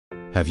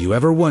Have you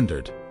ever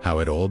wondered how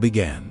it all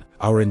began?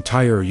 Our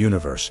entire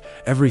universe,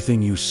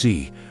 everything you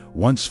see,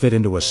 once fit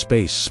into a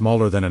space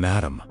smaller than an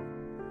atom.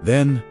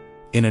 Then,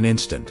 in an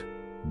instant,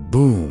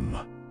 boom,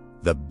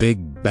 the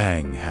Big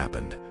Bang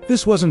happened.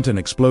 This wasn't an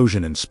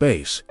explosion in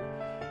space.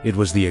 It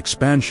was the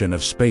expansion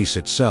of space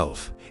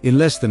itself. In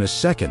less than a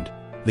second,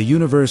 the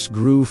universe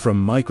grew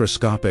from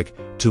microscopic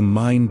to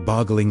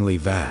mind-bogglingly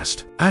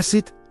vast. As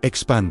it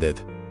expanded,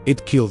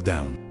 it cooled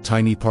down.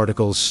 Tiny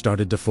particles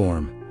started to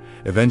form,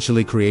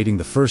 eventually creating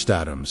the first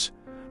atoms,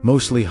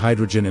 mostly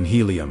hydrogen and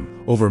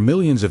helium. Over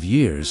millions of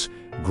years,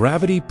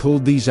 gravity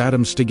pulled these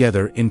atoms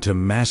together into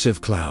massive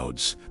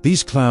clouds.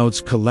 These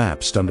clouds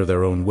collapsed under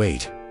their own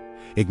weight,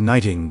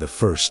 igniting the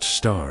first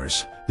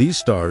stars. These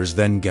stars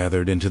then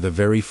gathered into the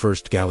very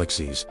first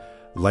galaxies,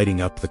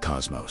 lighting up the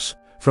cosmos.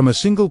 From a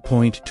single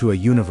point to a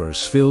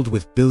universe filled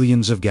with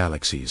billions of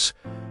galaxies.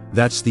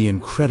 That's the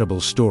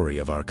incredible story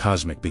of our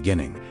cosmic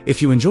beginning.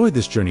 If you enjoyed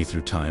this journey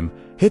through time,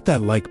 hit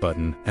that like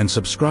button and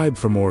subscribe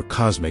for more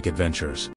cosmic adventures.